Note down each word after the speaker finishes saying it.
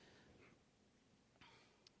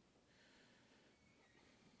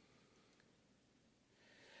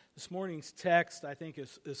This morning's text, I think,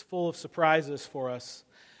 is full of surprises for us.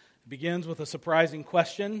 It begins with a surprising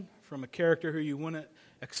question from a character who you wouldn't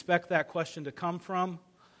expect that question to come from.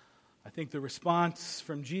 I think the response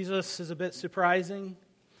from Jesus is a bit surprising.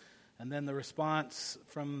 And then the response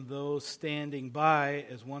from those standing by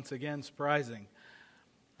is once again surprising.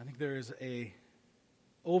 I think there is a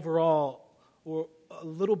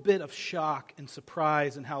little bit of shock and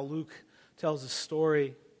surprise in how Luke tells his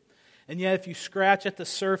story. And yet, if you scratch at the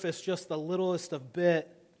surface just the littlest of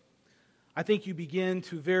bit, I think you begin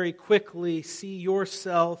to very quickly see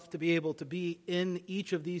yourself to be able to be in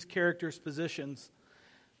each of these characters' positions.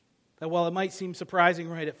 That while it might seem surprising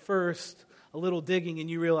right at first, a little digging and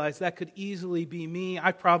you realize that could easily be me.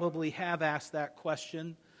 I probably have asked that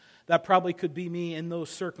question. That probably could be me in those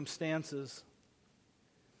circumstances.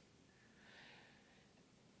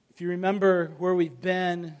 If you remember where we've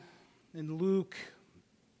been in Luke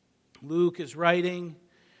is writing,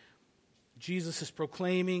 Jesus is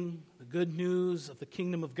proclaiming the good news of the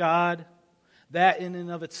kingdom of God. That in and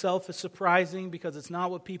of itself is surprising because it's not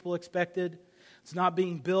what people expected. It's not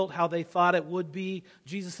being built how they thought it would be.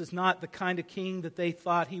 Jesus is not the kind of king that they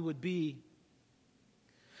thought he would be.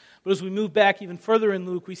 But as we move back even further in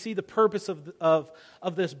Luke, we see the purpose of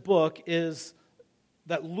this book is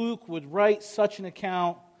that Luke would write such an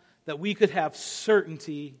account that we could have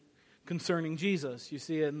certainty concerning Jesus. You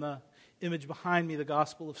see it in the image behind me, the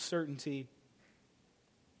gospel of certainty.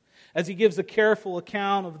 As he gives a careful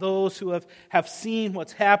account of those who have seen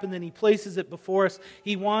what's happened and he places it before us,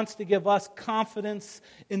 he wants to give us confidence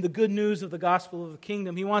in the good news of the gospel of the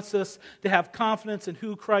kingdom. He wants us to have confidence in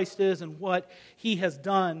who Christ is and what he has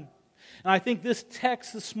done. And I think this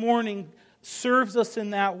text this morning serves us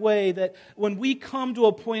in that way, that when we come to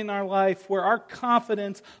a point in our life where our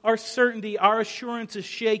confidence, our certainty, our assurance is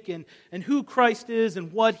shaken in who Christ is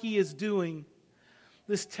and what he is doing,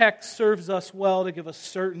 this text serves us well to give us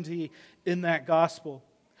certainty in that gospel.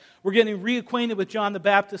 We're getting reacquainted with John the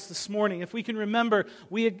Baptist this morning. If we can remember,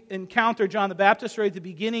 we encounter John the Baptist right at the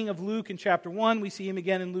beginning of Luke in chapter 1. We see him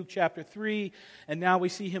again in Luke chapter 3. And now we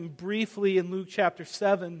see him briefly in Luke chapter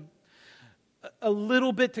 7. A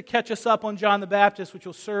little bit to catch us up on John the Baptist, which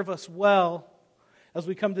will serve us well as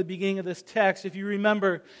we come to the beginning of this text. If you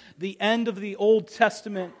remember the end of the Old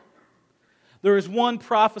Testament, there is one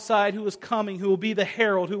prophesied who is coming, who will be the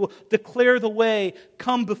herald, who will declare the way,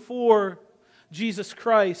 come before Jesus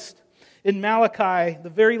Christ. In Malachi,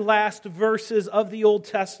 the very last verses of the Old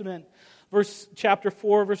Testament, chapter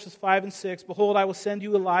 4, verses 5 and 6, "Behold, I will send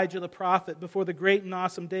you Elijah the prophet before the great and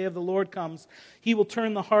awesome day of the Lord comes. He will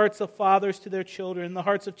turn the hearts of fathers to their children, and the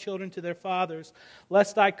hearts of children to their fathers,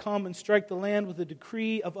 lest I come and strike the land with a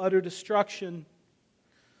decree of utter destruction."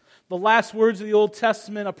 The last words of the Old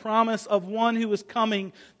Testament, a promise of one who is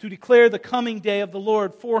coming to declare the coming day of the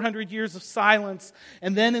Lord, 400 years of silence.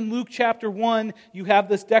 And then in Luke chapter 1, you have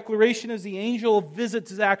this declaration as the angel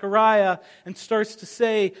visits Zechariah and starts to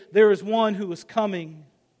say, there is one who is coming.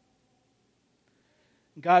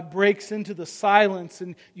 God breaks into the silence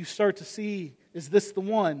and you start to see, is this the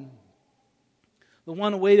one? The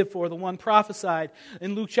one awaited for, the one prophesied.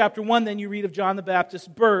 In Luke chapter 1, then you read of John the Baptist's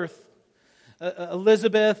birth.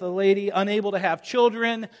 Elizabeth, a lady unable to have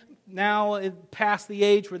children, now past the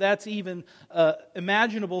age where that's even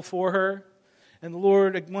imaginable for her. And the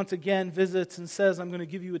Lord once again visits and says, I'm going to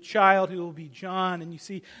give you a child who will be John. And you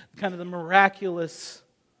see kind of the miraculous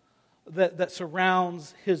that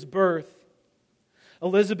surrounds his birth.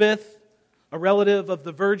 Elizabeth, a relative of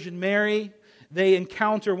the Virgin Mary, they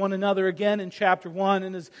encounter one another again in chapter 1.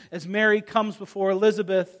 And as Mary comes before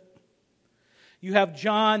Elizabeth, you have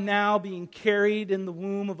John now being carried in the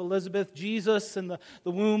womb of Elizabeth, Jesus in the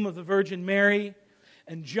womb of the Virgin Mary,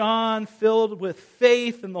 and John, filled with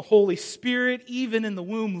faith and the Holy Spirit, even in the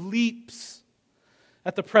womb, leaps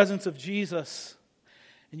at the presence of Jesus.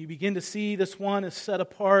 And you begin to see this one is set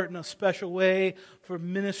apart in a special way for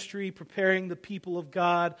ministry, preparing the people of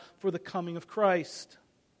God for the coming of Christ.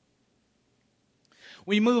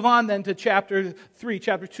 We move on then to chapter 3.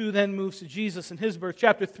 Chapter 2 then moves to Jesus and his birth.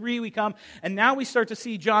 Chapter 3 we come, and now we start to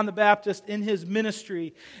see John the Baptist in his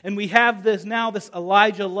ministry. And we have this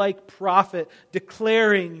Elijah-like prophet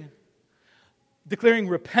declaring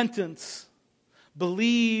repentance.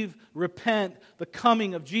 Believe, repent, the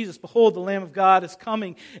coming of Jesus. Behold, the Lamb of God is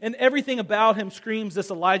coming. And everything about him screams this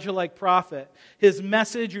Elijah-like prophet. His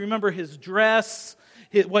message, you remember his dress,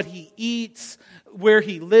 what he eats, where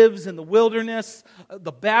he lives in the wilderness,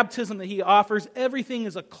 the baptism that he offers, everything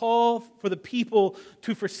is a call for the people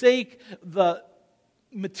to forsake the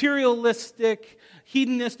materialistic,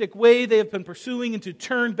 hedonistic way they have been pursuing and to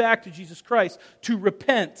turn back to Jesus Christ, to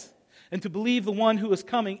repent. and to believe the one who is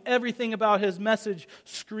coming. Everything about his message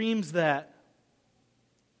screams that.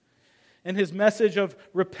 And his message of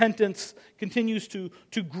repentance continues to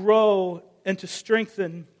grow and to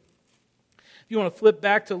strengthen. If you want to flip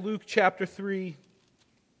back to Luke chapter 3,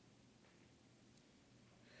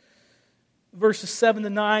 verses 7 to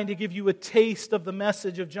 9, to give you a taste of the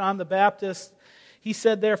message of John the Baptist. He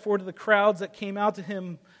said, therefore, to the crowds that came out to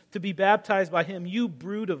him to be baptized by him, you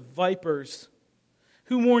brood of vipers,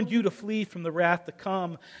 who warned you to flee from the wrath to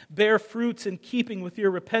come? Bear fruits in keeping with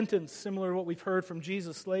your repentance, similar to what we've heard from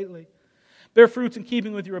Jesus lately. Bear fruits in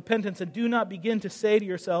keeping with your repentance, and do not begin to say to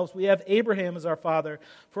yourselves, we have Abraham as our father.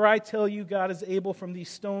 For I tell you, God is able from these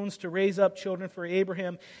stones to raise up children for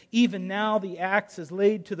Abraham. Even now the axe is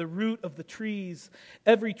laid to the root of the trees.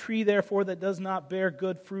 Every tree, therefore, that does not bear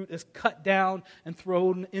good fruit is cut down and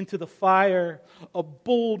thrown into the fire. A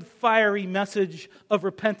bold, fiery message of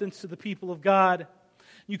repentance to the people of God.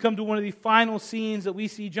 You come to one of the final scenes that we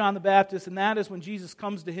see John the Baptist, and that is when Jesus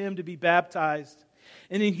comes to him to be baptized.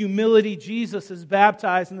 And in humility, Jesus is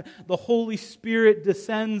baptized, and the Holy Spirit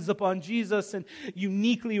descends upon Jesus and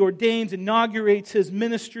uniquely ordains, inaugurates his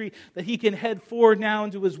ministry that he can head forward now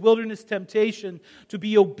into his wilderness temptation to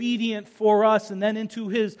be obedient for us, and then into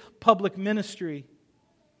his public ministry.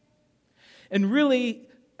 And really,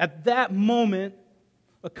 at that moment,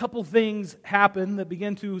 a couple things happen that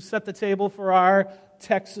begin to set the table for our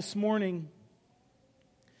text this morning.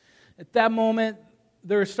 At that moment,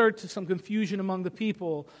 there starts some confusion among the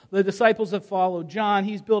people. The disciples have followed John.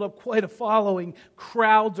 He's built up quite a following.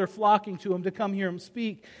 Crowds are flocking to him to come hear him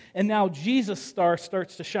speak. And now Jesus' star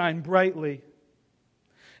starts to shine brightly.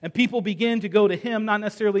 And people begin to go to him, not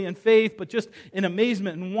necessarily in faith, but just in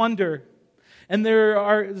amazement and wonder. And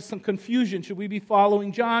there's some confusion. Should we be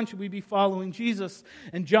following John? Should we be following Jesus?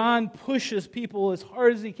 And John pushes people as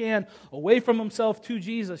hard as he can away from himself to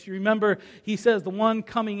Jesus. You remember, he says, the one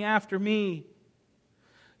coming after me,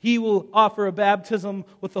 he will offer a baptism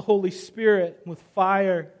with the Holy Spirit, with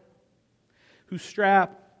fire, whose strap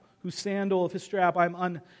of his sandal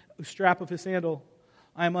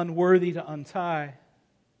I am unworthy to untie.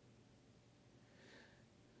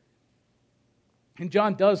 And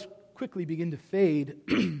John does quickly begin to fade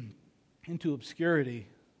into obscurity.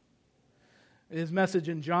 His message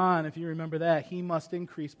in John, if you remember that, he must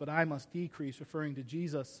increase, but I must decrease, referring to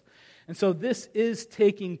Jesus. And so this is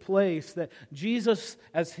taking place, that Jesus,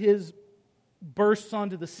 as his bursts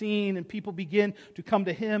onto the scene and people begin to come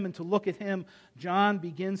to him and to look at him, John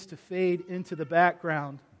begins to fade into the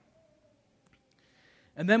background.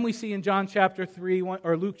 And then we see in John chapter 3,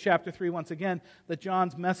 or Luke chapter 3 once again, that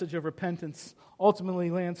John's message of repentance ultimately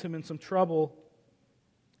lands him in some trouble.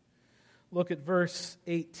 Look at verse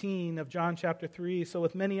 18 of John chapter 3. So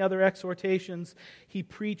with many other exhortations, he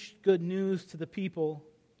preached good news to the people.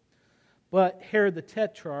 But Herod the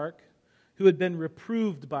Tetrarch, who had been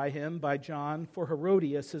reproved by him, by John, for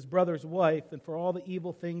Herodias, his brother's wife, and for all the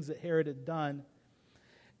evil things that Herod had done,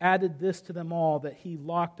 added this to them all, that he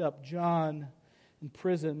locked up John in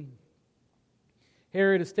prison.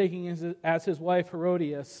 Herod is taking as his wife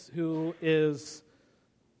Herodias, who is,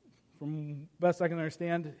 from best I can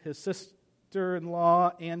understand, his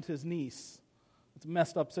sister-in-law and his niece. It's a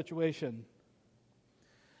messed up situation.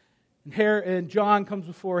 And John comes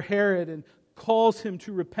before Herod and calls him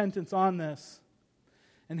to repentance on this.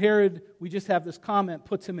 And Herod, we just have this comment,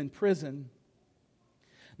 puts him in prison.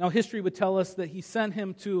 Now history would tell us that he sent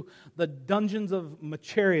him to the dungeons of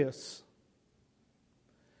Machaerus.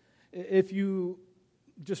 If you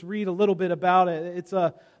just read a little bit about it, it's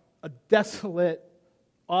a desolate,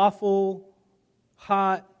 awful,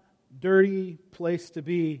 hot, dirty place to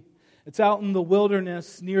be. It's out in the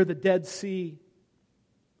wilderness near the Dead Sea.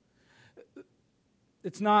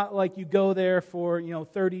 It's not like you go there for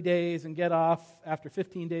 30 days and get off after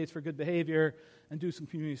 15 days for good behavior and do some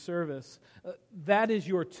community service. That is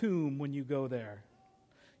your tomb when you go there.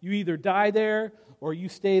 You either die there or you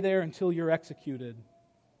stay there until you're executed.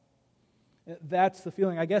 That's the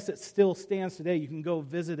feeling. I guess it still stands today. You can go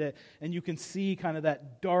visit it, and you can see kind of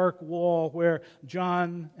that dark wall where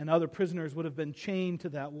John and other prisoners would have been chained to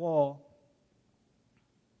that wall.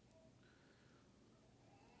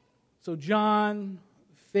 So John,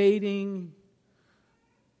 fading,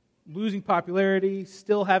 losing popularity,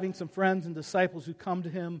 still having some friends and disciples who come to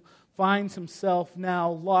him, finds himself now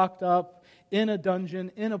locked up in a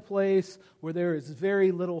dungeon, in a place where there is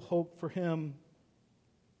very little hope for him.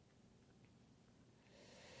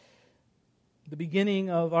 The beginning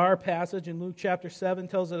of our passage in Luke chapter 7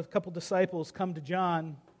 tells that a couple disciples come to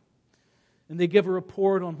John and they give a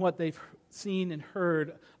report on what they've seen and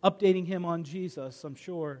heard, updating him on Jesus, I'm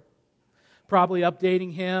sure. probably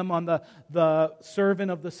updating him on the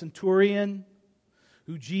servant of the centurion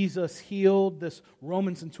who Jesus healed, this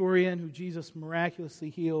Roman centurion who Jesus miraculously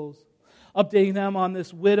heals. Updating them on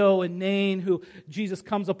this widow in Nain who Jesus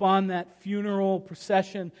comes upon that funeral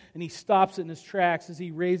procession and he stops it in his tracks as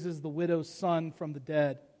he raises the widow's son from the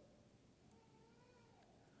dead.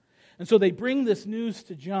 And so they bring this news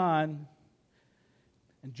to John,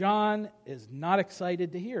 and John is not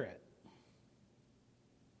excited to hear it.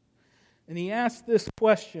 And he asks this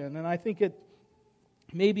question, and I think it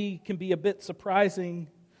maybe can be a bit surprising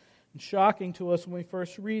and shocking to us when we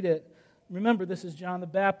first read it. Remember, this is John the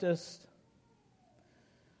Baptist.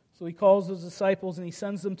 So he calls his disciples and he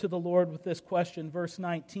sends them to the Lord with this question. Verse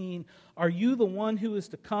 19, "Are you the one who is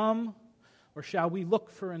to come, or shall we look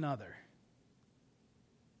for another?"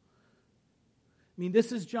 I mean,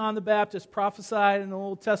 this is John the Baptist prophesied in the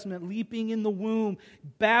Old Testament, leaping in the womb,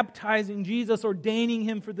 baptizing Jesus, ordaining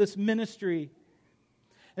him for this ministry.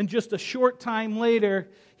 And just a short time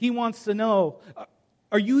later, he wants to know,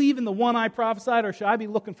 are you even the one I prophesied, or should I be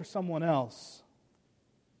looking for someone else?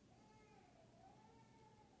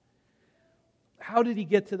 How did he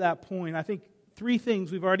get to that point? I think three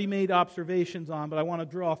things we've already made observations on, but I want to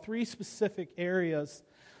draw three specific areas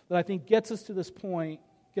that I think gets us to this point,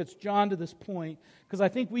 gets John to this point, because I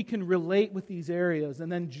think we can relate with these areas, and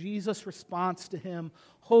then Jesus' response to him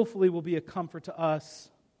hopefully will be a comfort to us.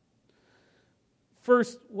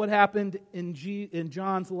 First, what happened in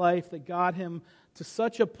John's life that got him to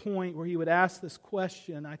such a point where he would ask this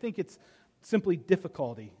question? I think it's simply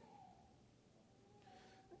difficulty.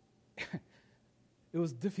 He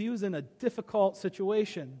was in a difficult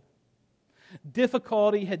situation.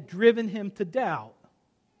 Difficulty had driven him to doubt.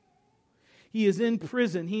 He is in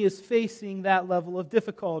prison. He is facing that level of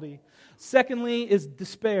difficulty. Secondly is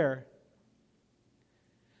despair.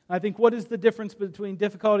 I think what is the difference between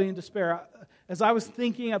difficulty and despair? As I was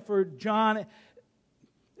thinking for John,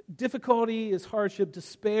 difficulty is hardship.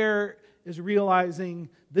 Despair is realizing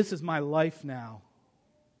this is my life now.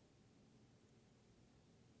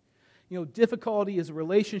 You know, difficulty is a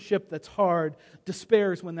relationship that's hard.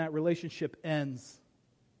 Despair is when that relationship ends.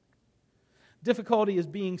 Difficulty is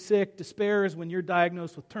being sick. Despair is when you're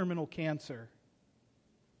diagnosed with terminal cancer.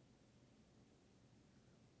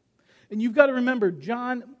 And you've got to remember,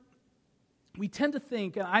 John, we tend to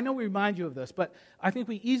think, and I know we remind you of this, but I think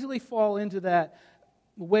we easily fall into that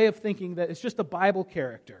way of thinking that it's just a Bible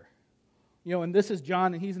character. You know, and this is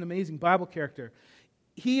John, and he's an amazing Bible character.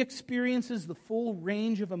 He experiences the full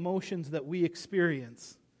range of emotions that we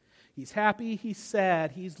experience. He's happy, he's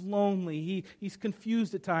sad, he's lonely, he's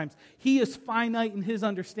confused at times. He is finite in his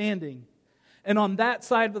understanding. And on that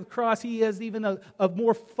side of the cross, he has even a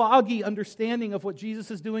more foggy understanding of what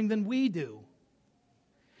Jesus is doing than we do.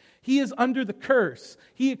 He is under the curse.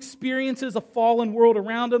 He experiences a fallen world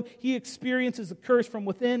around him. He experiences a curse from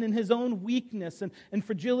within in his own weakness and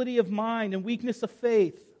fragility of mind and weakness of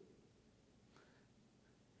faith.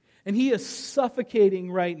 And he is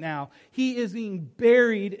suffocating right now. He is being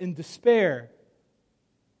buried in despair.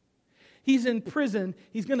 He's in prison.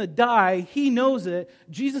 He's going to die. He knows it.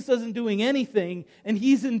 Jesus isn't doing anything, and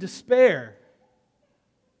he's in despair.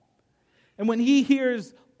 And when he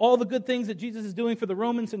hears all the good things that Jesus is doing for the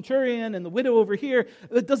Roman centurion and the widow over here,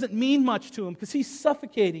 it doesn't mean much to him because he's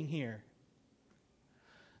suffocating here.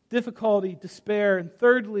 Difficulty, despair, and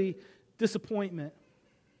thirdly, disappointment.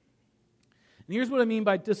 And here's what I mean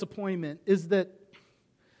by disappointment, is that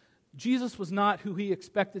Jesus was not who he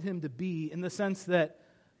expected him to be, in the sense that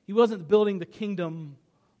he wasn't building the kingdom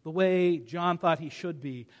the way John thought he should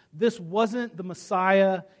be. This wasn't the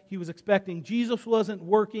Messiah he was expecting. Jesus wasn't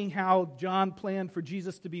working how John planned for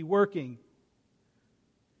Jesus to be working.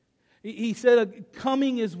 He said,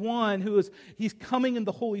 coming is one he's coming in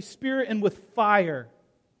the Holy Spirit and with fire.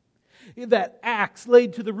 That axe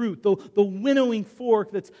laid to the root, the winnowing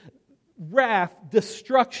fork that's wrath,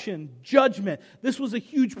 destruction, judgment. This was a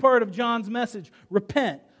huge part of John's message.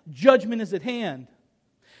 Repent. Judgment is at hand.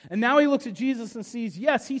 And now he looks at Jesus and sees,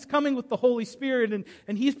 yes, he's coming with the Holy Spirit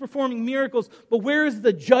and he's performing miracles, but where is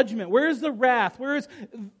the judgment? Where is the wrath? Where is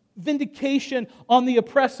vindication on the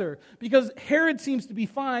oppressor? Because Herod seems to be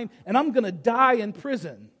fine, and I'm going to die in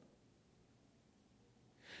prison.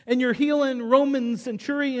 And you're healing Roman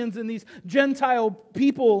centurions and these Gentile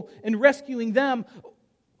people and rescuing them.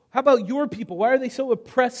 How about your people? Why are they so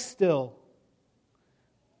oppressed still?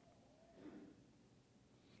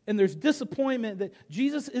 And there's disappointment that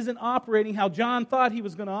Jesus isn't operating how John thought he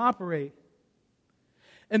was going to operate.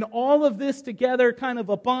 And all of this together kind of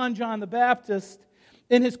upon John the Baptist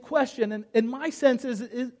in his question. And my sense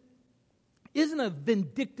is isn't a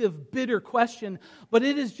vindictive, bitter question, but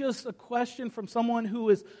it is just a question from someone who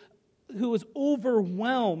is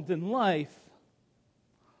overwhelmed in life.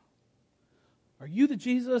 Are you the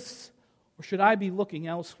Jesus, or should I be looking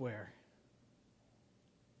elsewhere?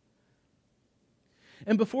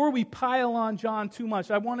 And before we pile on John too much,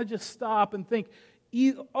 I want to just stop and think,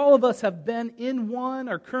 all of us have been in one,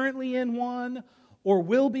 are currently in one, or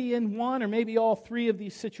will be in one, or maybe all three of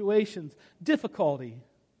these situations. Difficulty.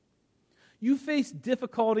 You face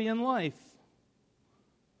difficulty in life.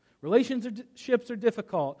 Relationships are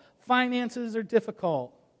difficult. Finances are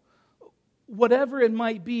difficult. Whatever it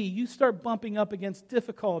might be, you start bumping up against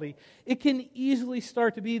difficulty. It can easily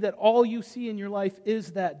start to be that all you see in your life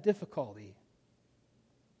is that difficulty.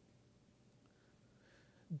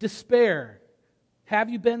 Despair. Have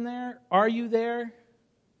you been there? Are you there?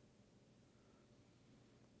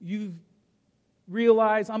 You've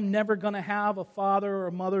realized I'm never going to have a father or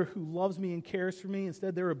a mother who loves me and cares for me.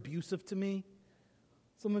 Instead, they're abusive to me.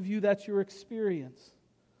 Some of you, that's your experience.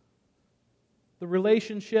 The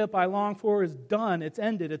relationship I long for is done. It's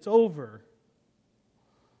ended. It's over.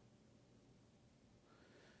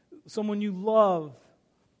 Someone you love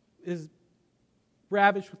is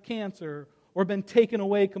ravaged with cancer or been taken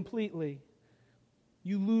away completely.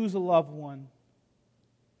 You lose a loved one.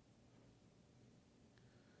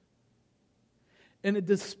 And a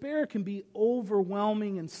despair can be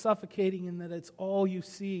overwhelming and suffocating in that it's all you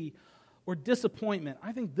see. Or disappointment.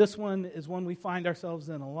 I think this one is one we find ourselves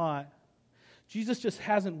in a lot. Jesus just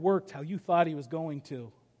hasn't worked how you thought he was going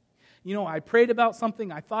to. You know, I prayed about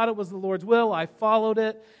something, I thought it was the Lord's will, I followed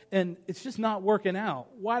it, and it's just not working out.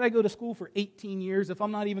 Why'd I go to school for 18 years if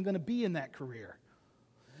I'm not even going to be in that career?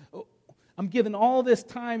 I'm given all this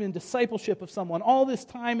time in discipleship of someone, all this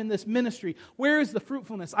time in this ministry. Where is the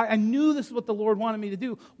fruitfulness? I knew this is what the Lord wanted me to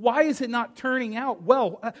do. Why is it not turning out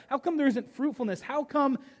well? How come there isn't fruitfulness? How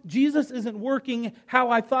come Jesus isn't working how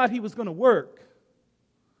I thought he was going to work?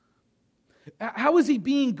 How is he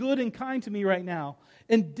being good and kind to me right now?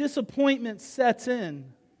 And disappointment sets in.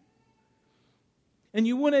 And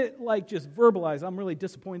you wouldn't just verbalize, I'm really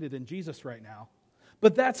disappointed in Jesus right now.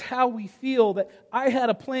 But that's how we feel, that I had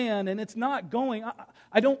a plan and it's not going.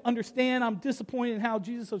 I don't understand. I'm disappointed in how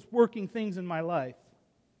Jesus is working things in my life.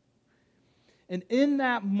 And in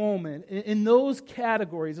that moment, in those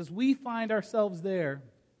categories, as we find ourselves there,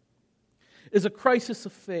 is a crisis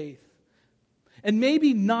of faith. And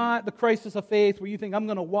maybe not the crisis of faith where you think, I'm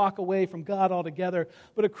going to walk away from God altogether,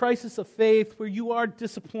 but a crisis of faith where you are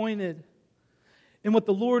disappointed in what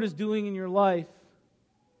the Lord is doing in your life.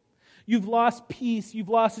 You've lost peace, you've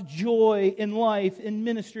lost joy in life, in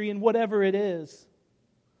ministry, in whatever it is.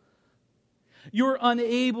 You're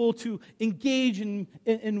unable to engage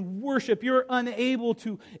in worship. You're unable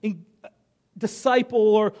to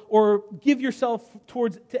disciple or give yourself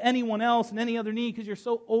to anyone else and any other need because you're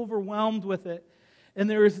so overwhelmed with it. And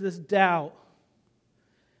there is this doubt.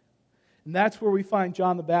 And that's where we find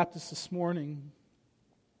John the Baptist this morning.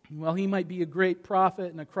 While he might be a great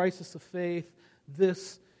prophet in a crisis of faith,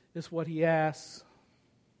 this is what he asks.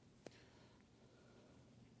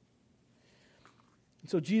 And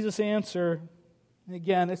so Jesus' answer, and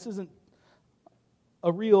again, this isn't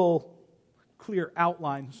a real clear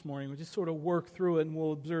outline this morning. We'll just sort of work through it and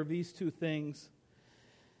we'll observe these two things.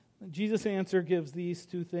 Jesus' answer gives these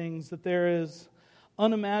two things, that there is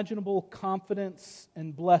unimaginable confidence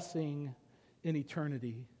and blessing in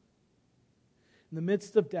eternity. In the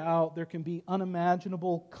midst of doubt, there can be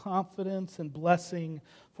unimaginable confidence and blessing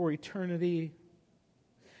for eternity.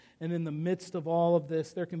 And in the midst of all of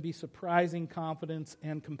this, there can be surprising confidence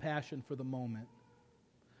and compassion for the moment.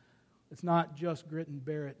 It's not just grit and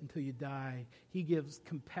bear it until you die. He gives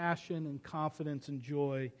compassion and confidence and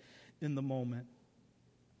joy in the moment.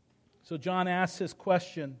 So John asks his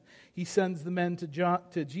question. He sends the men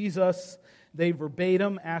to Jesus. They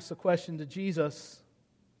verbatim ask the question to Jesus.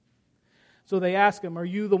 So they ask him, are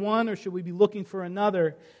you the one, or should we be looking for another?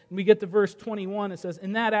 And we get to verse 21. It says,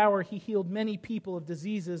 in that hour he healed many people of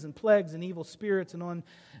diseases and plagues and evil spirits,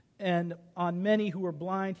 and on many who were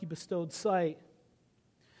blind he bestowed sight.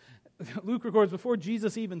 Luke records, before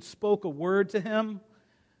Jesus even spoke a word to him,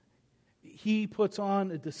 he puts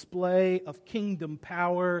on a display of kingdom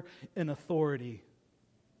power and authority.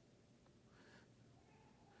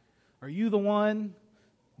 Are you the one?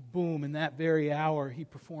 Boom, in that very hour, he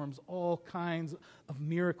performs all kinds of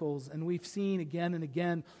miracles. And we've seen again and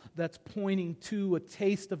again that's pointing to a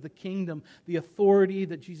taste of the kingdom, the authority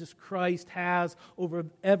that Jesus Christ has over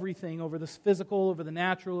everything, over this physical, over the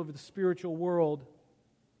natural, over the spiritual world.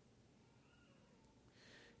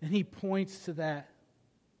 And he points to that.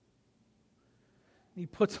 He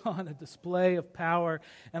puts on a display of power.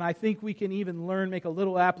 And I think we can even make a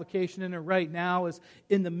little application in it right now. Is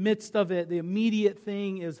in the midst of it, the immediate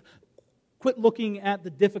thing is quit looking at the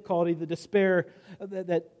difficulty, the despair,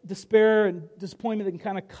 that despair and disappointment that can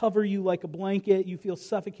kind of cover you like a blanket. You feel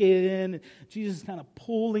suffocated in. And Jesus is kind of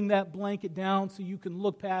pulling that blanket down so you can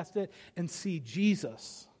look past it and see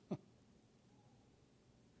Jesus.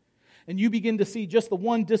 And you begin to see just the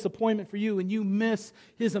one disappointment for you, and you miss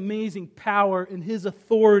His amazing power and His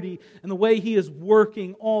authority and the way He is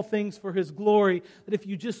working all things for His glory. That if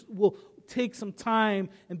you just will take some time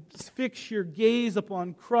and fix your gaze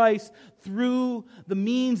upon Christ through the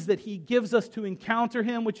means that He gives us to encounter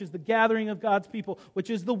Him, which is the gathering of God's people, which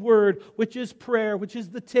is the Word, which is prayer, which is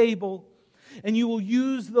the table, and you will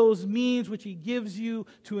use those means which He gives you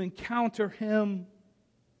to encounter Him,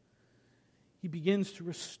 He begins to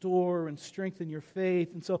restore and strengthen your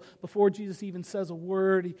faith. And so before Jesus even says a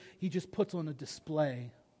word, He just puts on a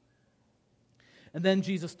display. And then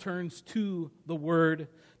Jesus turns to the Word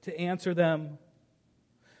to answer them.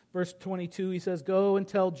 Verse 22, He says, "Go and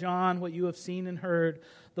tell John what you have seen and heard.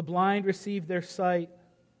 The blind receive their sight.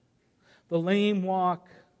 The lame walk.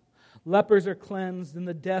 Lepers are cleansed, and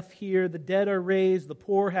the deaf hear. The dead are raised. The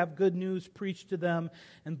poor have good news preached to them.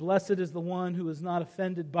 And blessed is the one who is not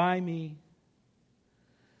offended by me."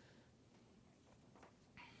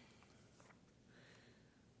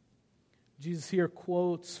 Jesus here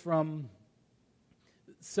quotes from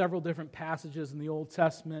several different passages in the Old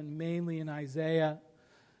Testament, mainly in Isaiah,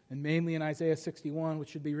 and mainly in Isaiah 61, which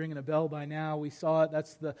should be ringing a bell by now. We saw it.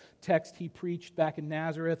 That's the text He preached back in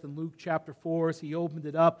Nazareth in Luke chapter 4. As He opened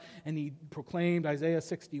it up and He proclaimed Isaiah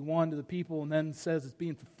 61 to the people, and then says it's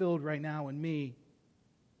being fulfilled right now in me.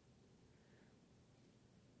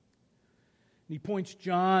 He points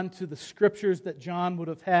John to the scriptures that John would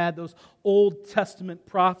have had, those Old Testament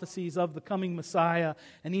prophecies of the coming Messiah.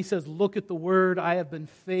 And he says, look at the Word. I have been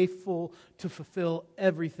faithful to fulfill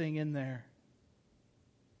everything in there.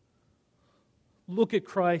 Look at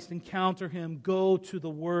Christ, encounter Him, go to the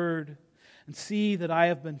Word, and see that I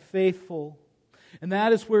have been faithful. And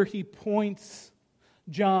that is where he points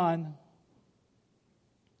John.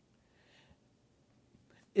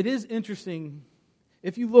 It is interesting.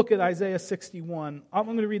 If you look at Isaiah 61, I'm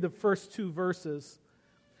going to read the first two verses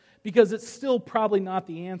because it's still probably not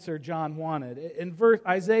the answer John wanted. In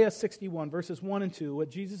Isaiah 61, verses 1 and 2, what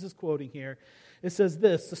Jesus is quoting here, it says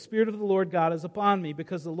this: "The Spirit of the Lord God is upon me,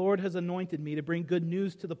 because the Lord has anointed me to bring good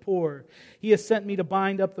news to the poor. He has sent me to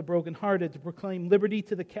bind up the brokenhearted, to proclaim liberty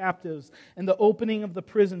to the captives, and the opening of the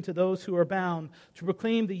prison to those who are bound, to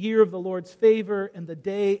proclaim the year of the Lord's favor and the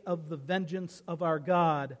day of the vengeance of our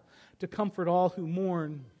God, to comfort all who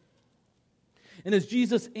mourn." And as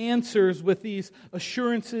Jesus answers with these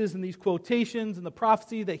assurances and these quotations and the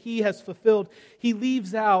prophecy that He has fulfilled, He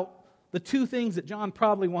leaves out the two things that John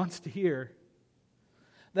probably wants to hear.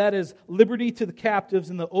 That is, liberty to the captives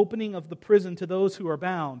and the opening of the prison to those who are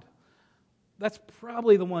bound. That's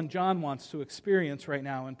probably the one John wants to experience right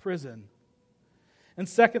now in prison. And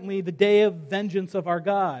secondly, the day of vengeance of our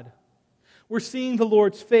God. We're seeing the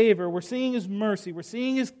Lord's favor. We're seeing His mercy. We're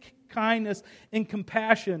seeing His kindness and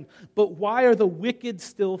compassion. But why are the wicked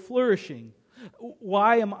still flourishing?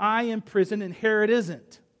 Why am I in prison and Herod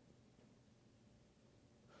isn't?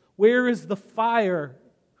 Where is the fire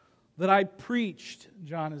that I preached?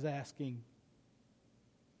 John is asking.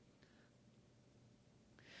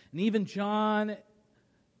 And even John,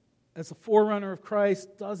 as a forerunner of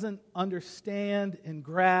Christ, doesn't understand and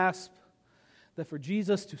grasp that for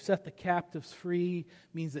Jesus to set the captives free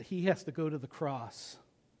means that He has to go to the cross.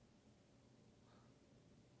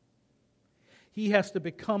 He has to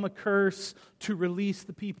become a curse to release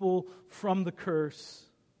the people from the curse.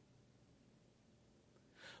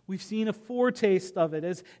 We've seen a foretaste of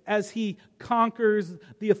it as He conquers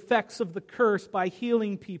the effects of the curse by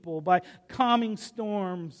healing people, by calming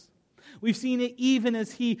storms. We've seen it even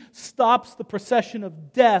as He stops the procession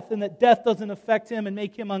of death, and that death doesn't affect Him and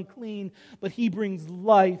make Him unclean, but He brings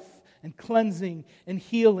life and cleansing and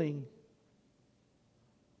healing.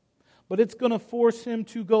 But it's going to force Him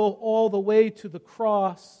to go all the way to the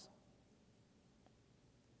cross.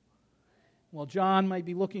 While John might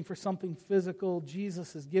be looking for something physical,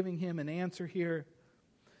 Jesus is giving him an answer here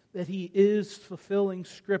that He is fulfilling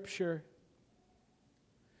Scripture.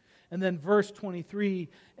 And then verse 23,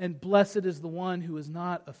 "And blessed is the one who is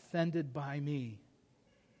not offended by me."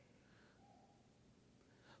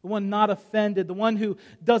 The one not offended, the one who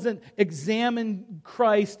doesn't examine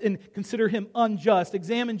Christ and consider Him unjust,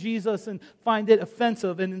 examine Jesus and find it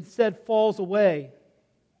offensive and instead falls away.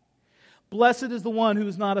 Blessed is the one who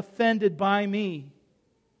is not offended by me.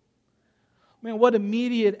 Man, what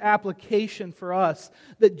immediate application for us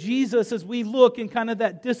that Jesus, as we look in kind of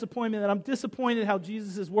that disappointment, that I'm disappointed how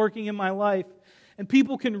Jesus is working in my life, and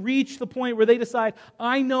people can reach the point where they decide,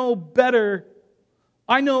 I know better,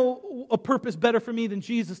 I know a purpose better for me than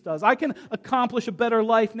Jesus does. I can accomplish a better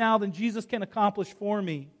life now than Jesus can accomplish for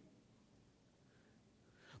me.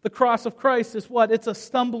 The cross of Christ is what? It's a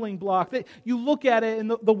stumbling block. You look at it,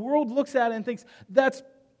 and the world looks at it and thinks, that's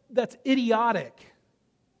idiotic.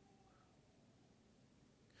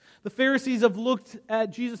 The Pharisees have looked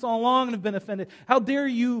at Jesus all along and have been offended. How dare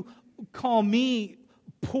you call me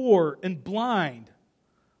poor and blind?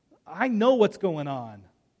 I know what's going on.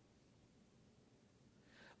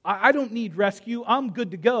 I don't need rescue. I'm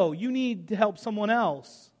good to go. You need to help someone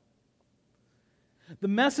else. The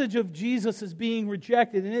message of Jesus is being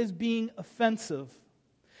rejected and is being offensive.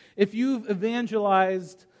 If you've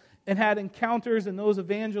evangelized and had encounters in those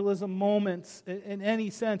evangelism moments in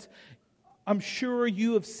any sense, I'm sure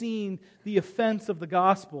you have seen the offense of the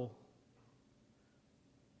gospel.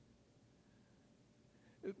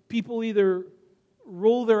 People either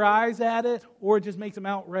roll their eyes at it or it just makes them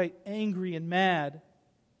outright angry and mad.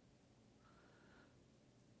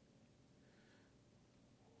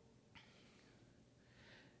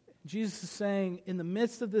 Jesus is saying, in the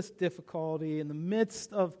midst of this difficulty, in the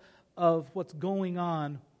midst of what's going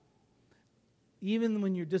on, even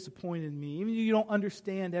when you're disappointed in me, even if you don't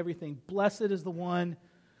understand everything, blessed is the one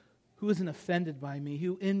who isn't offended by me,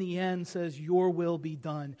 who in the end says, your will be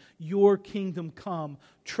done, your kingdom come,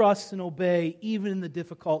 trust and obey, even in the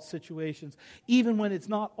difficult situations. Even when it's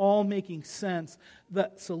not all making sense, the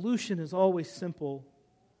solution is always simple.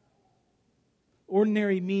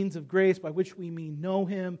 Ordinary means of grace by which we mean know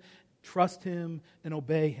Him, trust Him, and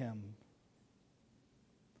obey Him.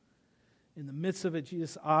 In the midst of it,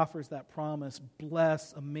 Jesus offers that promise,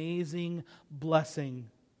 amazing blessing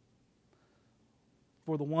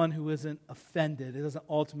for the one who isn't offended. It doesn't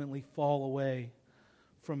ultimately fall away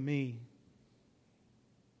from me.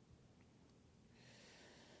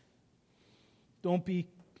 Don't be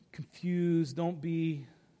confused. Don't be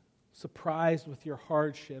surprised with your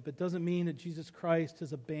hardship. It doesn't mean that Jesus Christ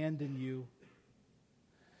has abandoned you.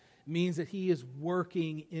 It means that He is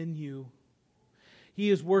working in you. He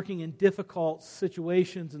is working in difficult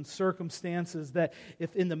situations and circumstances that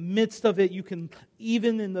if in the midst of it you can,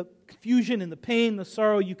 even in the confusion and the pain, the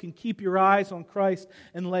sorrow, you can keep your eyes on Christ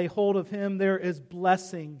and lay hold of Him, there is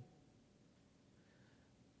blessing.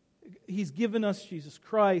 He's given us Jesus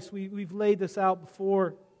Christ. We've laid this out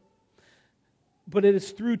before. But it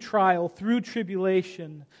is through trial, through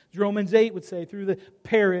tribulation. Romans 8 would say, through the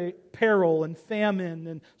peril and famine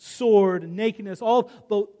and sword and nakedness, all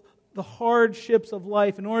the hardships of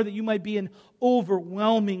life, in order that you might be an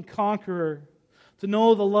overwhelming conqueror, to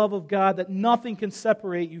know the love of God that nothing can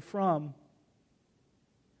separate you from.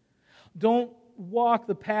 Don't walk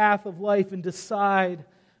the path of life and decide,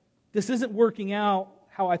 this isn't working out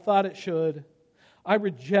how I thought it should. I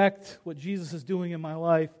reject what Jesus is doing in my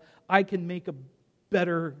life. I can make a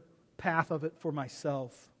better path of it for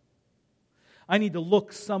myself. I need to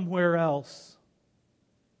look somewhere else.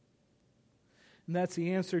 And that's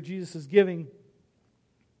the answer Jesus is giving.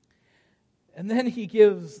 And then He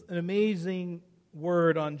gives an amazing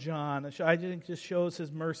word on John. I think just shows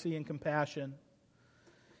His mercy and compassion.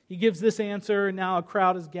 He gives this answer, and now a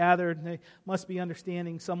crowd is gathered, and they must be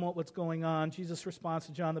understanding somewhat what's going on. Jesus' response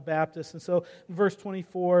to John the Baptist. And so, in verse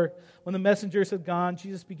 24, when the messengers had gone,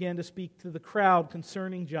 Jesus began to speak to the crowd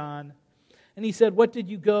concerning John. And He said, "What did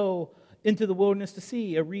you go into the wilderness to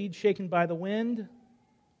see? A reed shaken by the wind?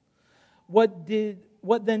 What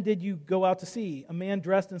then did you go out to see? A man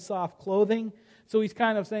dressed in soft clothing?" So He's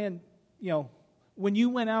kind of saying, when you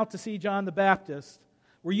went out to see John the Baptist,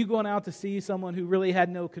 were you going out to see someone who really had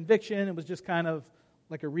no conviction and was just kind of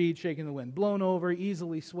like a reed shaking in the wind, blown over,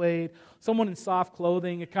 easily swayed? Someone in soft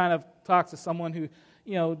clothing, it kind of talks to someone who,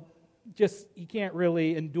 just you can't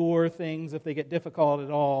really endure things if they get difficult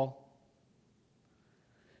at all.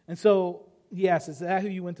 And so He asks, is that who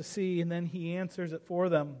you went to see? And then He answers it for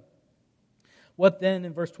them. What then,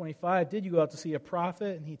 in verse 25, did you go out to see a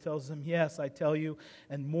prophet? And He tells them, yes, I tell you,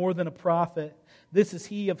 and more than a prophet. This is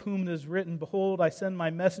he of whom it is written, behold, I send my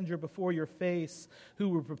messenger before your face, who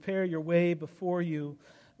will prepare your way before you.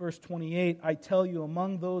 Verse 28, I tell you,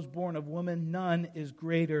 among those born of woman, none is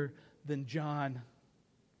greater than John.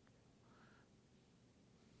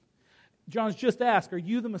 John's just asked, are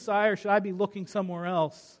you the Messiah, or should I be looking somewhere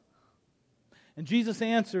else? And Jesus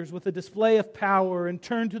answers with a display of power, and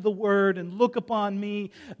turn to the Word and look upon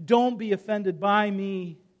me. Don't be offended by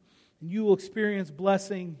me, and you will experience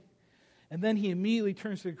blessing. And then He immediately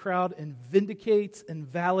turns to the crowd and vindicates and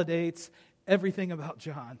validates everything about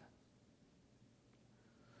John.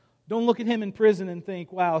 Don't look at him in prison and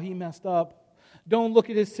think, wow, he messed up. Don't look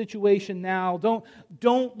at his situation now.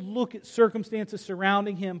 Don't look at circumstances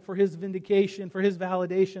surrounding him for his vindication, for his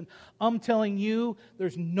validation. I'm telling you,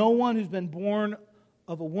 there's no one who's been born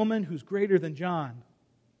of a woman who's greater than John,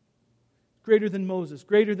 greater than Moses,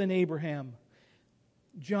 greater than Abraham.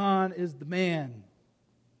 John is the man.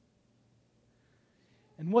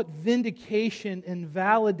 And what vindication and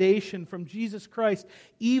validation from Jesus Christ,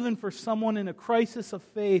 even for someone in a crisis of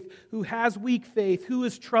faith, who has weak faith, who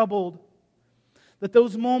is troubled, that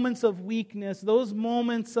those moments of weakness, those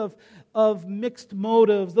moments of mixed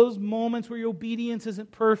motives, those moments where your obedience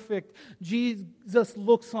isn't perfect, Jesus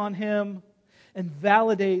looks on him and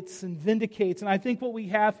validates and vindicates. And I think what we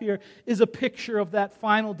have here is a picture of that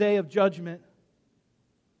final day of judgment.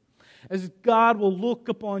 As God will look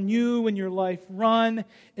upon you and your life run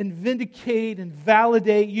and vindicate and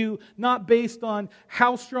validate you, not based on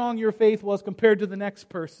how strong your faith was compared to the next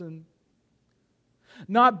person,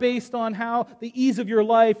 not based on how the ease of your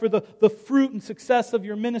life or the fruit and success of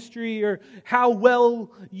your ministry or how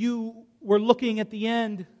well you were looking at the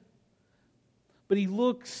end. But He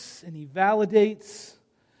looks and He validates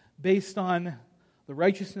based on the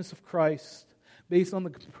righteousness of Christ, based on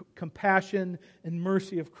the compassion and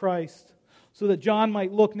mercy of Christ, so that John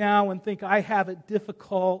might look now and think, I have it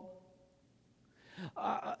difficult.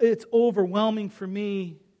 It's overwhelming for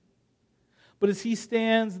me. But as he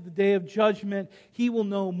stands at the day of judgment, he will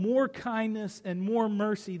know more kindness and more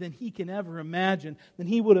mercy than he can ever imagine, than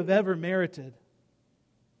he would have ever merited.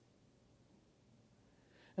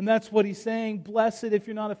 And that's what he's saying. Blessed if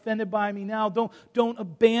you're not offended by me now. Don't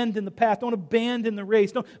abandon the path. Don't abandon the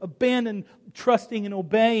race. Don't abandon trusting and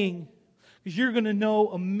obeying. Because you're going to know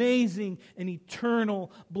amazing and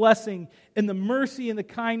eternal blessing. And the mercy and the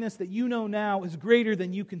kindness that you know now is greater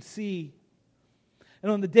than you can see.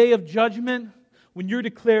 And on the day of judgment, when you're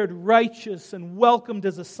declared righteous and welcomed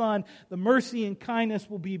as a son, the mercy and kindness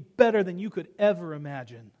will be better than you could ever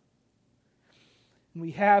imagine. And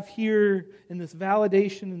we have here in this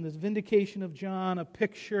validation and this vindication of John a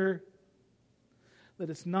picture that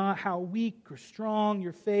it's not how weak or strong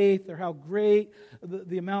your faith or how great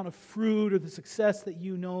the amount of fruit or the success that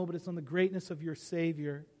you know, but it's on the greatness of your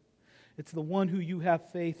Savior. It's the one who you have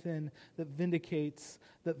faith in that vindicates,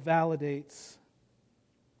 that validates.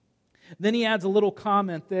 Then he adds a little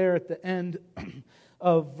comment there at the end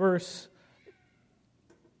of verse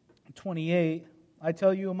 28. I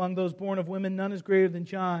tell you, among those born of women, none is greater than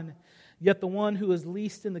John. Yet the one who is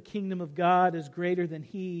least in the kingdom of God is greater than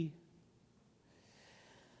he.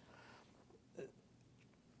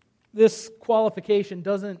 This qualification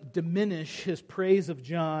doesn't diminish his praise of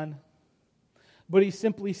John, but he's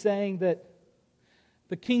simply saying that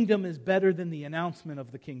the kingdom is better than the announcement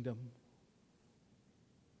of the kingdom.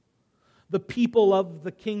 The people of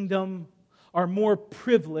the kingdom are more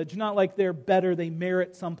privileged, not like they're better, they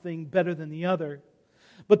merit something better than the other.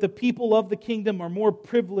 But the people of the kingdom are more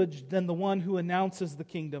privileged than the one who announces the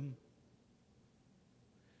kingdom.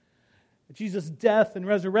 Jesus' death and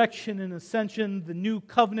resurrection and ascension, the new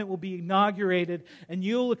covenant will be inaugurated, and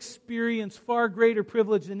you'll experience far greater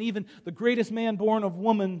privilege than even the greatest man born of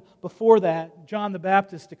woman before that, John the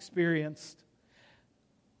Baptist, experienced.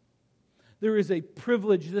 There is a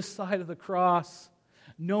privilege this side of the cross,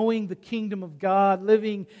 knowing the kingdom of God,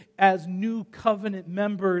 living as new covenant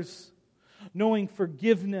members, knowing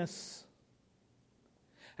forgiveness,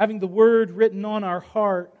 having the word written on our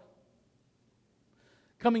heart,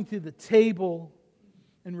 coming to the table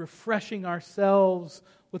and refreshing ourselves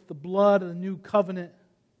with the blood of the new covenant.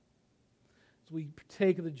 As we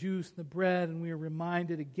partake of the juice and the bread, and we are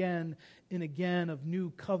reminded again and again of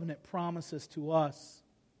new covenant promises to us.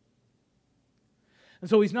 And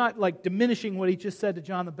so he's not like diminishing what he just said to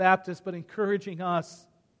John the Baptist, but encouraging us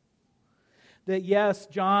that yes,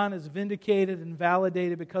 John is vindicated and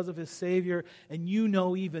validated because of his Savior, and you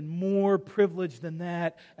know even more privilege than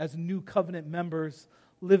that as new covenant members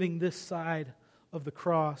living this side of the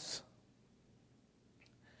cross.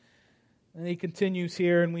 And he continues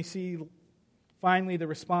here, and we see finally the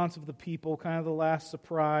response of the people, kind of the last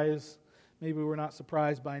surprise. Maybe we're not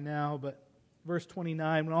surprised by now, but verse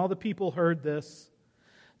 29, when all the people heard this,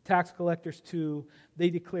 tax collectors too,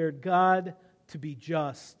 they declared God to be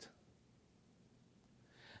just.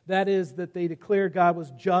 That is, that they declared God was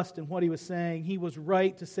just in what He was saying. He was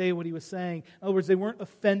right to say what He was saying. In other words, they weren't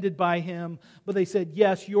offended by Him, but they said,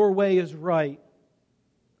 yes, your way is right.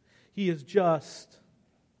 He is just.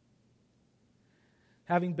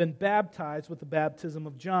 Having been baptized with the baptism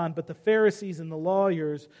of John, but the Pharisees and the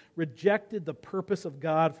lawyers rejected the purpose of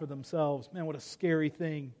God for themselves. Man, what a scary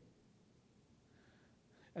thing.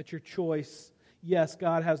 at your choice. Yes,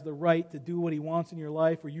 God has the right to do what He wants in your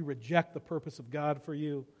life, or you reject the purpose of God for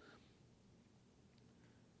you.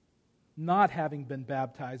 Not having been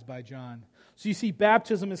baptized by John. So you see,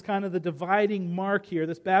 baptism is kind of the dividing mark here.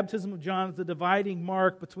 This baptism of John is the dividing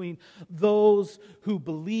mark between those who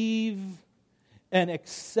believe and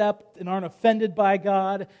accept and aren't offended by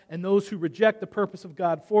God, and those who reject the purpose of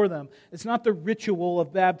God for them. It's not the ritual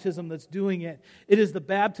of baptism that's doing it. It is the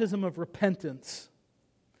baptism of repentance.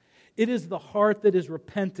 It is the heart that is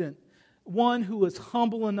repentant. One who is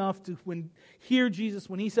humble enough to hear Jesus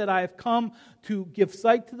when He said, I have come to give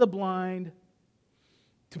sight to the blind,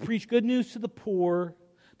 to preach good news to the poor,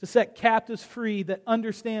 to set captives free, that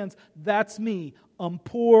understands that's me. I'm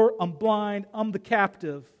poor, I'm blind, I'm the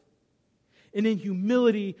captive. And in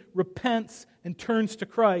humility repents and turns to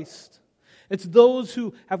Christ. It's those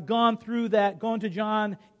who have gone through that, gone to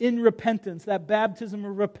John in repentance, that baptism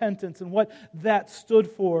of repentance and what that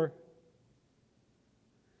stood for.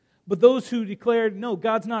 But those who declared, no,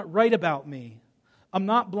 God's not right about me. I'm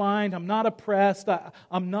not blind, I'm not oppressed,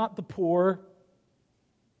 I'm not the poor.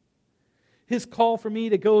 His call for me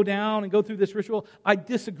to go down and go through this ritual, I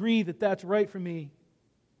disagree that that's right for me.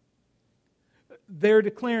 They're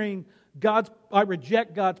declaring, I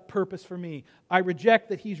reject God's purpose for me. I reject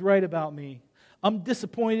that He's right about me. I'm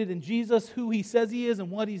disappointed in Jesus, who He says He is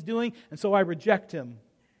and what He's doing, and so I reject Him.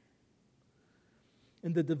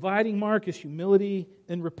 And the dividing mark is humility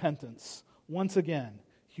and repentance. Once again,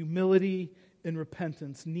 humility and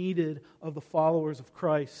repentance needed of the followers of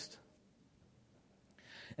Christ.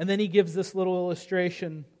 And then he gives this little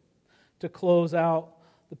illustration to close out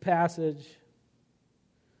the passage.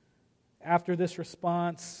 After this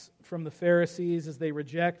response from the Pharisees as they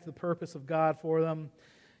reject the purpose of God for them,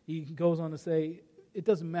 he goes on to say, it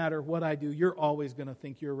doesn't matter what I do, you're always going to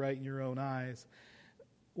think you're right in your own eyes.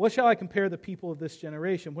 What shall I compare the people of this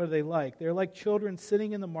generation? What are they like? They're like children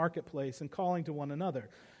sitting in the marketplace and calling to one another.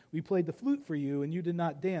 We played the flute for you, and you did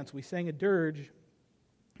not dance. We sang a dirge,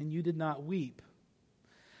 and you did not weep.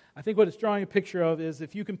 I think what it's drawing a picture of is,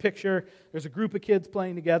 if you can picture, there's a group of kids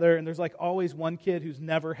playing together, and there's like always one kid who's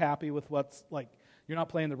never happy with what's like, you're not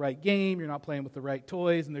playing the right game, you're not playing with the right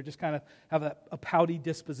toys, and they're just kind of have a pouty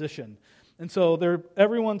disposition. And so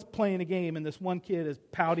everyone's playing a game, and this one kid is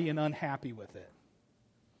pouty and unhappy with it.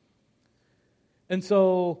 And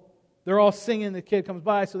so they're all singing, the kid comes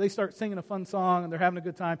by, so they start singing a fun song, and they're having a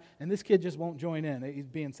good time, and this kid just won't join in. He's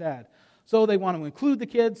being sad. So they want to include the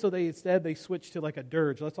kids, so they switch to like a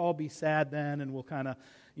dirge. Let's all be sad then, and we'll kind of,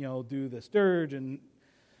 do this dirge and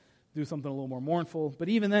do something a little more mournful. But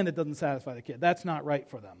even then, it doesn't satisfy the kid. That's not right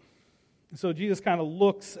for them. And so Jesus kind of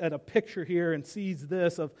looks at a picture here and sees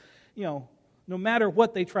this of, no matter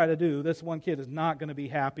what they try to do, this one kid is not going to be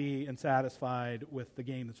happy and satisfied with the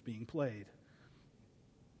game that's being played.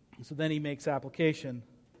 So then he makes application.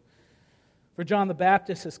 For John the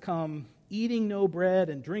Baptist has come eating no bread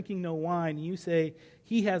and drinking no wine, and you say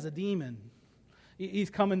he has a demon.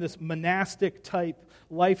 He's come in this monastic type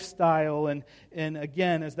lifestyle, and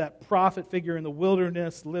again, as that prophet figure in the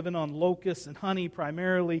wilderness, living on locusts and honey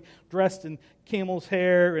primarily, dressed in camel's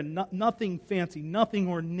hair, and nothing fancy, nothing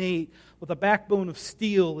ornate, with a backbone of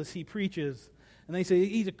steel as he preaches. And they say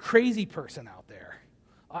he's a crazy person out there.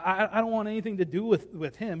 I don't want anything to do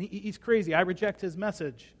with him. He's crazy. I reject his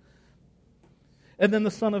message. And then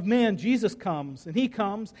the Son of Man, Jesus, comes. And he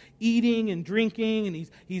comes eating and drinking, and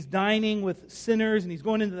he's dining with sinners, and he's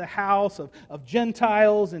going into the house of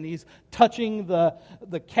Gentiles, and he's touching the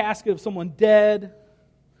casket of someone dead.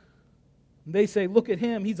 And they say, look at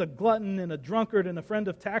him. He's a glutton and a drunkard and a friend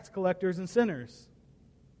of tax collectors and sinners.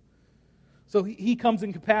 So he comes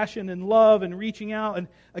in compassion and love and reaching out. And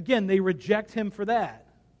again, they reject him for that.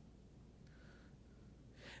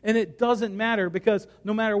 And it doesn't matter, because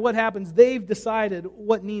no matter what happens, they've decided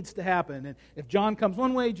what needs to happen. And if John comes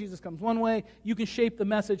one way, Jesus comes one way, you can shape the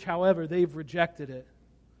message however. They've rejected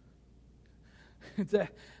it.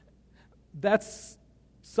 That's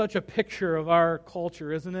such a picture of our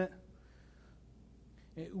culture, isn't it?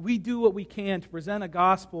 We do what we can to present a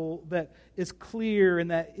gospel that is clear and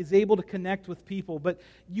that is able to connect with people, but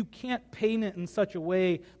you can't paint it in such a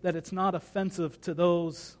way that it's not offensive to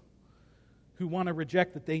those who want to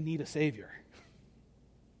reject that they need a Savior.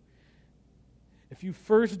 If you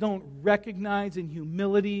first don't recognize in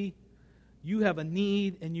humility you have a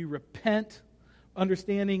need and you repent,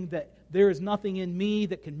 understanding that there is nothing in me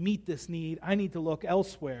that can meet this need, I need to look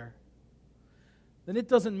elsewhere, then it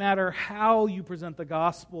doesn't matter how you present the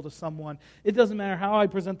gospel to someone. It doesn't matter how I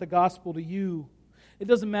present the gospel to you. It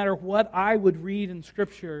doesn't matter what I would read in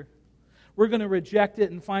Scripture. We're going to reject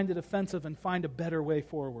it and find it offensive and find a better way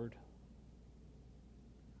forward.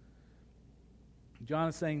 John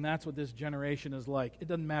is saying that's what this generation is like. It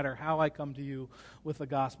doesn't matter how I come to you with the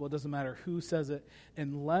gospel. It doesn't matter who says it.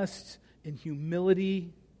 Unless in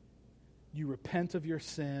humility you repent of your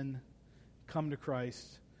sin, come to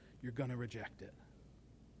Christ, you're going to reject it.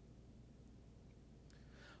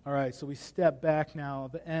 All right, so we step back now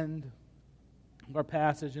at the end of our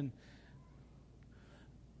passage, and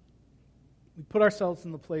we put ourselves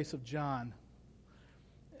in the place of John.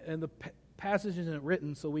 And the passage isn't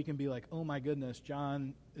written so we can be like, oh my goodness,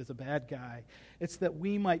 John is a bad guy. It's that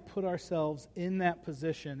we might put ourselves in that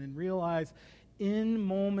position and realize in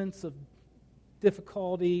moments of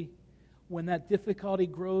difficulty, when that difficulty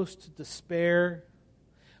grows to despair,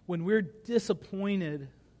 when we're disappointed,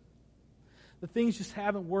 the things just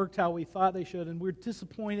haven't worked how we thought they should, and we're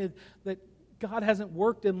disappointed that God hasn't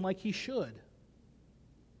worked in like He should.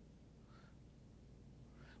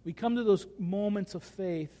 We come to those moments of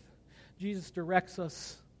faith. Jesus directs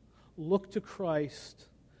us, look to Christ.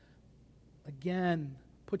 Again,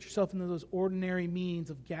 put yourself into those ordinary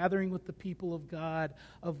means of gathering with the people of God,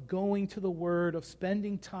 of going to the Word, of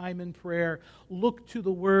spending time in prayer. Look to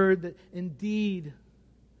the Word that indeed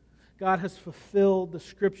God has fulfilled the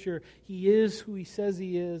Scripture. He is who He says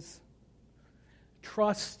He is.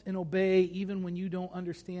 Trust and obey even when you don't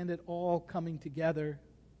understand it all coming together.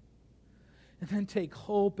 And then take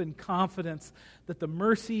hope and confidence that the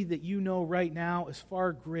mercy that you know right now is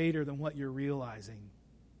far greater than what you're realizing.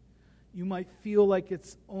 You might feel like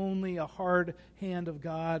it's only a hard hand of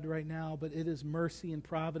God right now, but it is mercy and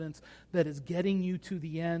providence that is getting you to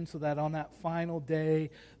the end so that on that final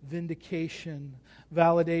day, vindication,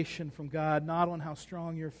 validation from God, not on how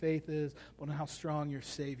strong your faith is, but on how strong your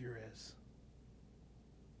Savior is.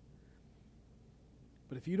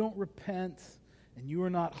 But if you don't repent and you are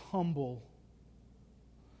not humble,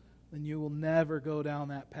 then you will never go down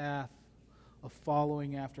that path of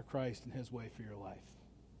following after Christ and His way for your life.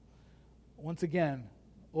 Once again,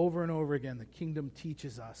 over and over again, the kingdom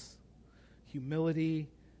teaches us humility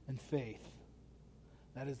and faith.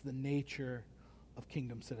 That is the nature of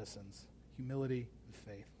kingdom citizens. Humility and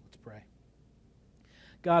faith. Let's pray.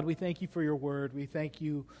 God, we thank You for Your word. We thank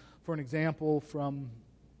You for an example from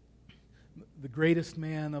the greatest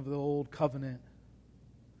man of the old covenant.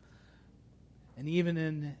 And even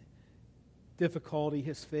in difficulty,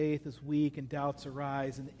 his faith is weak and doubts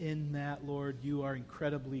arise. And in that, Lord, You are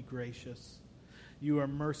incredibly gracious. You are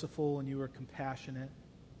merciful and You are compassionate.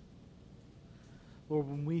 Lord,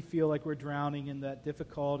 when we feel like we're drowning in that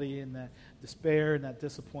difficulty and that despair and that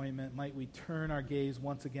disappointment, might we turn our gaze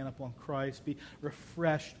once again upon Christ, be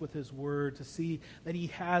refreshed with His word to see that He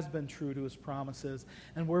has been true to His promises.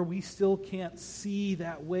 And where we still can't see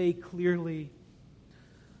that way clearly,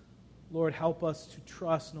 Lord, help us to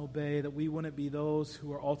trust and obey, that we wouldn't be those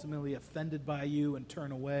who are ultimately offended by You and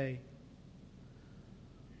turn away,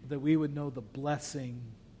 that we would know the blessing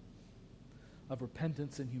of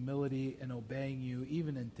repentance and humility and obeying You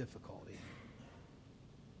even in difficulty.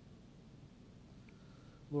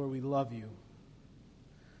 Lord, we love You.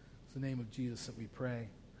 It's the name of Jesus that we pray.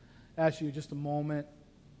 I ask you just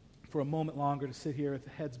for a moment longer to sit here with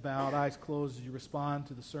heads bowed, eyes closed as you respond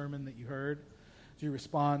to the sermon that you heard. As you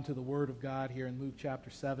respond to the Word of God here in Luke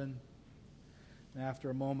chapter 7. And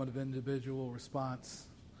after a moment of individual response,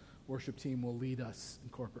 worship team will lead us in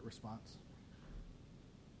corporate response.